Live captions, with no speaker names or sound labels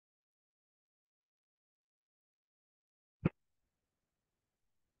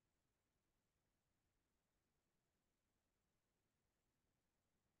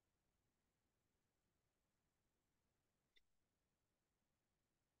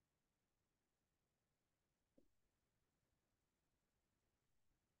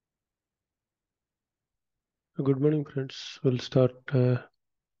Good morning, friends. We'll start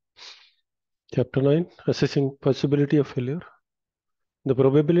Chapter 9, Assessing Possibility of Failure. The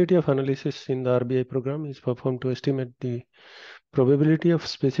probability of analysis in the RBI program is performed to estimate the probability of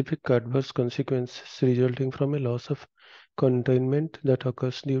specific adverse consequences resulting from a loss of containment that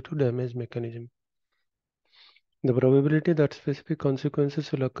occurs due to damage mechanism. The probability that specific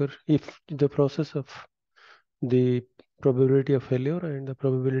consequences will occur if the process of the probability of failure and the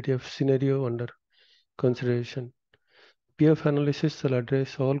probability of scenario under consideration. PF analysis will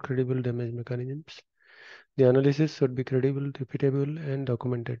address all credible damage mechanisms. The analysis should be credible, repeatable, and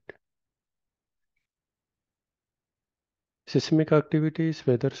documented. Seismic activities,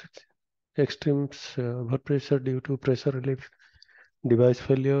 weather extremes, overpressure due to pressure relief, device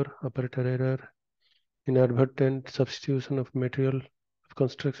failure, operator error, inadvertent substitution of material of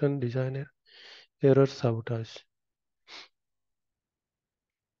construction, designer error, sabotage.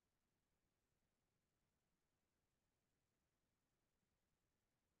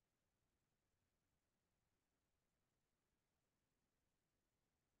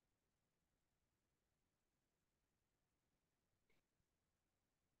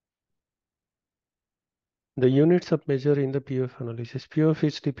 The units of measure in the PF analysis. PF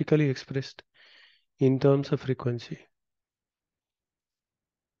is typically expressed in terms of frequency.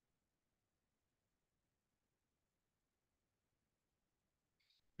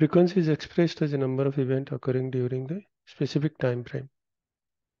 Frequency is expressed as a number of events occurring during the specific time frame.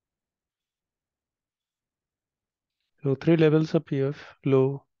 So 3 levels of PF: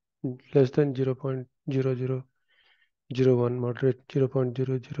 low, less than 0.0001, moderate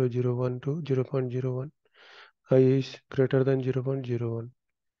 0.0001 to 0.01, high is greater than 0.01.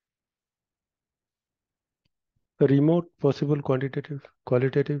 The remote possible quantitative,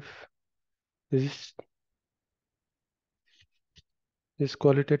 qualitative is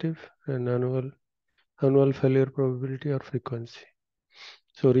qualitative, and annual failure probability or frequency.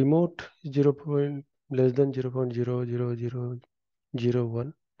 So remote is less than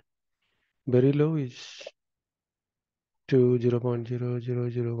 0.00001. Very low is to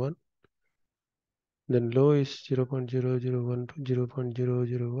 0.0001. Then low is 0.001 to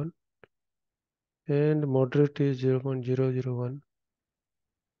 0.001. And moderate is 0.001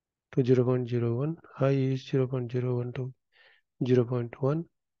 to 0.01. High is 0.01 to 0.1.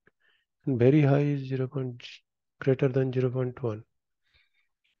 And very high is greater than 0.1.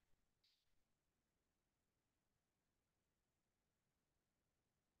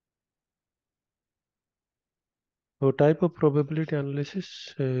 So type of probability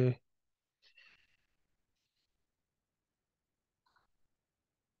analysis.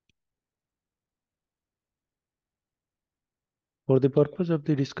 For the purpose of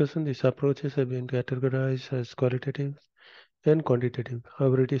the discussion, these approaches have been categorized as qualitative and quantitative.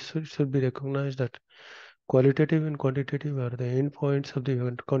 However, it should be recognized that qualitative and quantitative are the endpoints of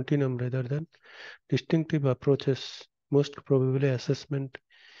the continuum rather than distinctive approaches. Most probably assessment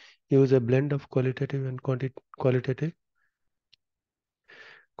use a blend of qualitative and quantitative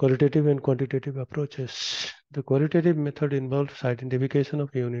and quantitative approaches. The qualitative method involves identification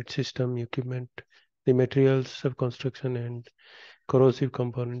of unit, system, equipment, the materials of construction, and corrosive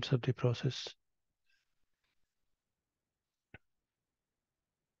components of the process.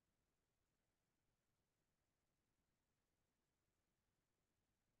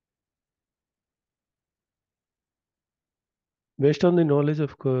 Based on the knowledge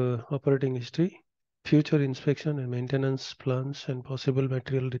of operating history, future inspection and maintenance plans, and possible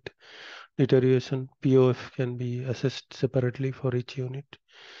material deterioration, POF can be assessed separately for each unit,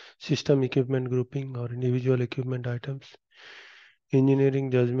 system, equipment grouping, or individual equipment items.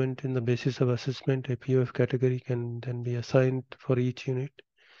 Engineering judgment in the basis of assessment, a POF category can then be assigned for each unit.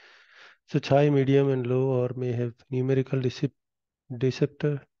 Such high, medium, and low or may have numerical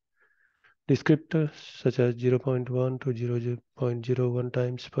descriptors such as 0.1 to 0.01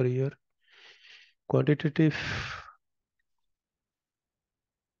 times per year. Quantitative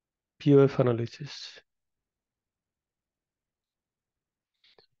POF analysis.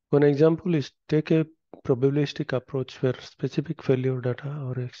 One example is take a probabilistic approach where specific failure data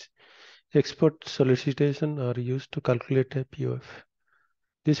or expert solicitation are used to calculate a POF.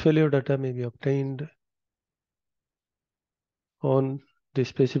 This failure data may be obtained on the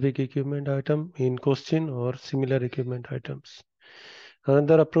specific equipment item in question or similar equipment items.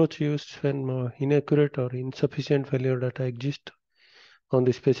 Another approach used when inaccurate or insufficient failure data exist on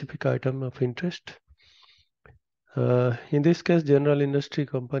the specific item of interest. In this case, general industry,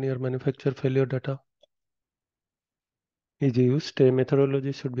 company, or manufacturer failure data is used. A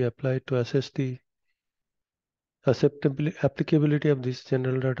methodology should be applied to assess the Applicability of this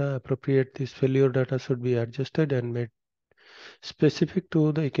general data, appropriate this failure data should be adjusted and made specific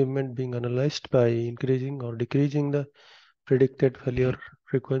to the equipment being analyzed by increasing or decreasing the predicted failure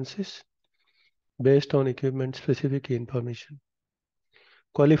frequencies based on equipment specific information.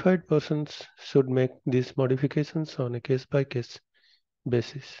 Qualified persons should make these modifications on a case-by-case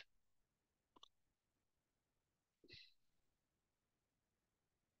basis.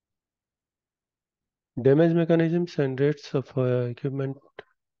 Damage mechanisms and rates of equipment,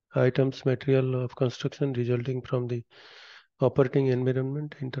 items, material of construction resulting from the operating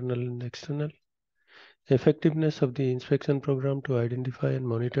environment, internal and external. Effectiveness of the inspection program to identify and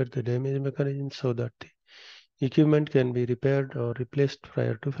monitor the damage mechanisms so that the equipment can be repaired or replaced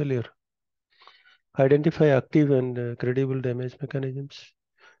prior to failure. Identify active and credible damage mechanisms.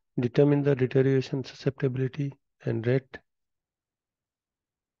 Determine the deterioration susceptibility and rate.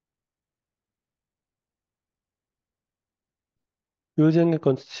 Using a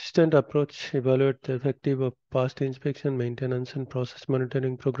consistent approach, evaluate the effective of past inspection, maintenance, and process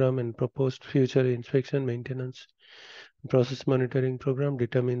monitoring program and proposed future inspection, maintenance, and process monitoring program.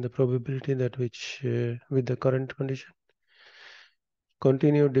 Determine the probability that with the current condition,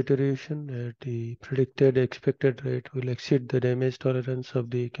 continued deterioration at the predicted expected rate will exceed the damage tolerance of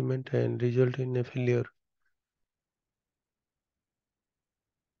the equipment and result in a failure.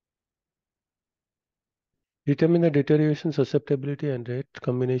 Determine the deterioration susceptibility and rate,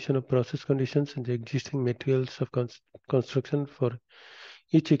 combination of process conditions and the existing materials of construction for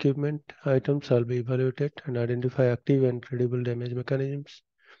each equipment item shall be evaluated and identify active and credible damage mechanisms.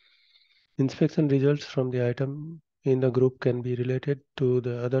 Inspection results from the item in the group can be related to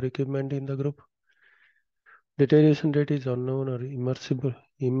the other equipment in the group. Deterioration rate is unknown or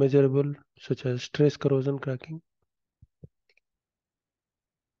immeasurable, such as stress, corrosion, cracking.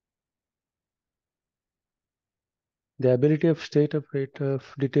 The ability of state of rate of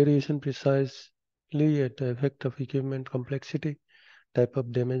deterioration precisely at the effect of equipment complexity, type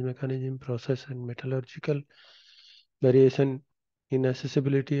of damage mechanism, process and metallurgical variation,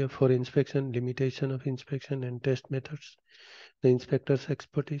 inaccessibility for inspection, limitation of inspection and test methods, the inspector's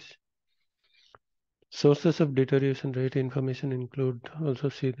expertise. Sources of deterioration rate information include also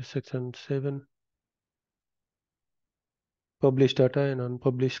see the section 7, published data and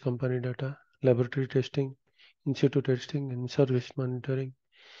unpublished company data, laboratory testing, in situ testing and service monitoring,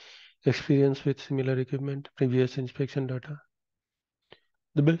 experience with similar equipment, previous inspection data.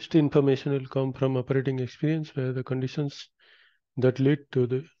 The best information will come from operating experience where the conditions that lead to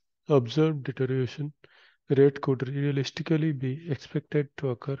the observed deterioration rate could realistically be expected to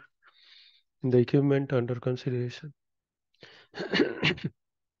occur in the equipment under consideration.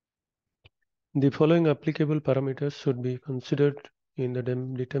 The following applicable parameters should be considered in the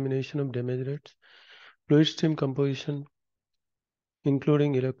determination of damage rates. Fluid stream composition,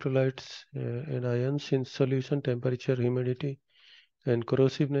 including electrolytes and ions in solution, temperature, humidity, and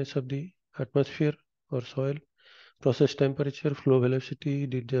corrosiveness of the atmosphere or soil, process temperature, flow velocity,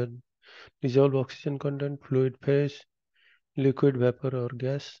 dissolved oxygen content, fluid phase, liquid, vapor, or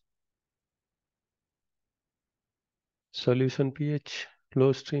gas, solution pH,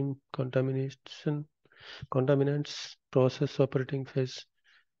 flow stream contamination, contaminants, process operating phase,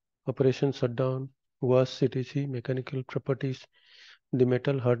 operation shutdown, wash, etc., mechanical properties, the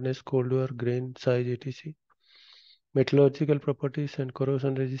metal hardness, cold wear, grain size, etc., metallurgical properties and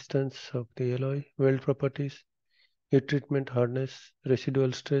corrosion resistance of the alloy, weld properties, heat treatment, hardness,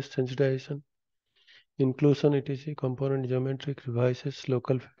 residual stress, sensitization, inclusion, etc., component geometric devices,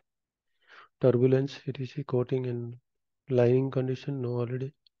 local turbulence, etc., coating and lining condition, no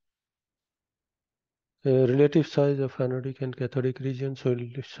holiday. Relative size of anodic and cathodic region,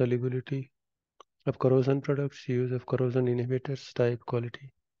 solubility of corrosion products, use of corrosion inhibitors, type,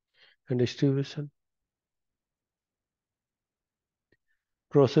 quality, and distribution.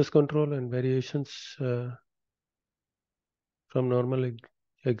 Process control and variations from normal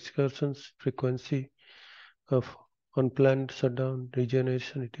excursions, frequency of unplanned shutdown,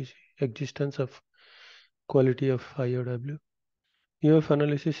 regeneration, etc., existence of quality of IOW. EOF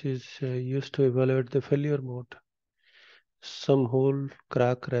analysis is used to evaluate the failure mode, some hole,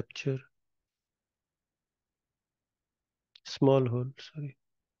 crack, rupture, small hole,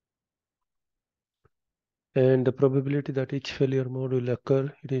 and the probability that each failure mode will occur.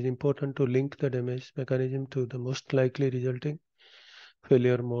 It is important to link the damage mechanism to the most likely resulting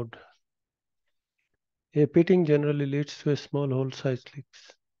failure mode. A pitting generally leads to a small hole size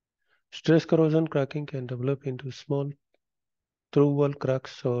leaks. Stress corrosion cracking can develop into small through wall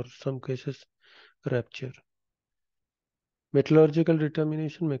cracks or some cases rupture. Metallurgical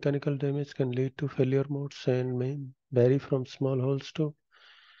determination, mechanical damage can lead to failure modes and may vary from small holes to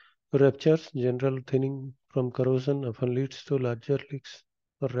ruptures. General thinning from corrosion often leads to larger leaks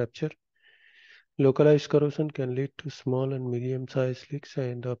or rupture. Localized corrosion can lead to small and medium-sized leaks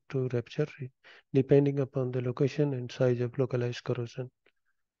and up to rupture, depending upon the location and size of localized corrosion.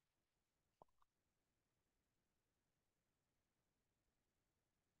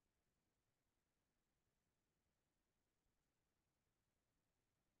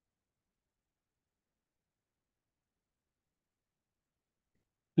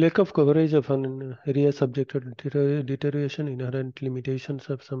 Lack of coverage of an area subjected to deterioration, inherent limitations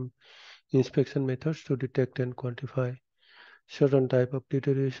of some inspection methods to detect and quantify certain type of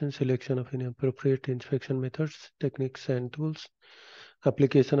deterioration, selection of inappropriate inspection methods, techniques and tools,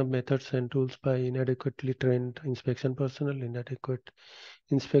 application of methods and tools by inadequately trained inspection personnel, inadequate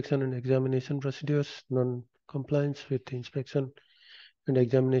inspection and examination procedures, non-compliance with inspection and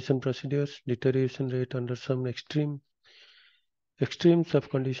examination procedures, deterioration rate under some extremes of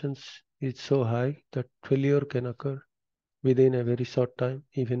conditions is so high that failure can occur within a very short time,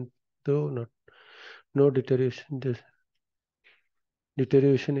 even though no deterioration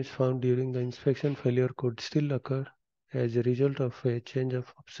is found during the inspection. Failure could still occur as a result of a change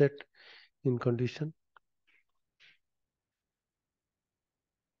of offset in condition.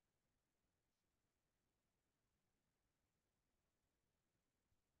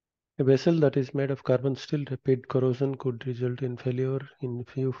 A vessel that is made of carbon steel, rapid corrosion could result in failure in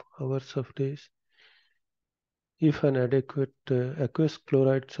few hours of days. If an adequate aqueous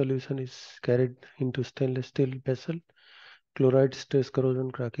chloride solution is carried into stainless steel vessel, chloride stress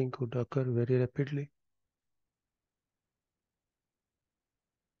corrosion cracking could occur very rapidly.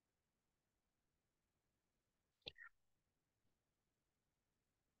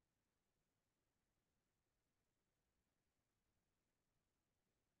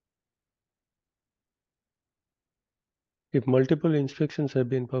 If multiple inspections have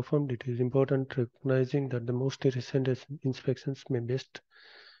been performed, it is important recognizing that the most recent inspections may best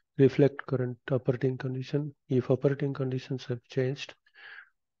reflect current operating condition. If operating conditions have changed,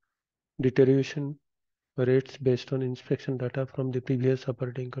 deterioration rates based on inspection data from the previous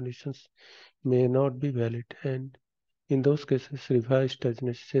operating conditions may not be valid, and in those cases revised as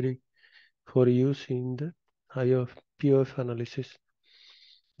necessary for use in the POF analysis.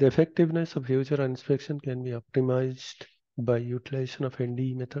 The effectiveness of future inspection can be optimized by utilization of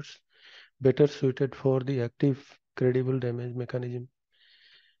NDE methods better suited for the active credible damage mechanism.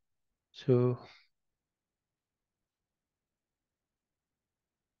 So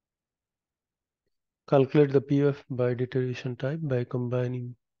calculate the POF by deterioration type by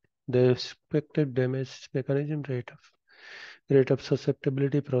combining the expected damage mechanism rate of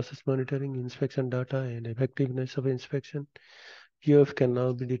susceptibility, process monitoring, inspection data, and effectiveness of inspection. POF can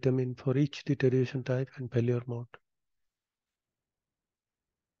now be determined for each deterioration type and failure mode.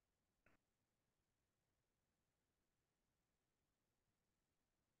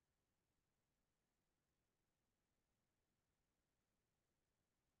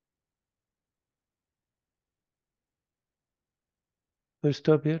 We'll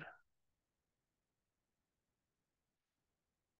stop here.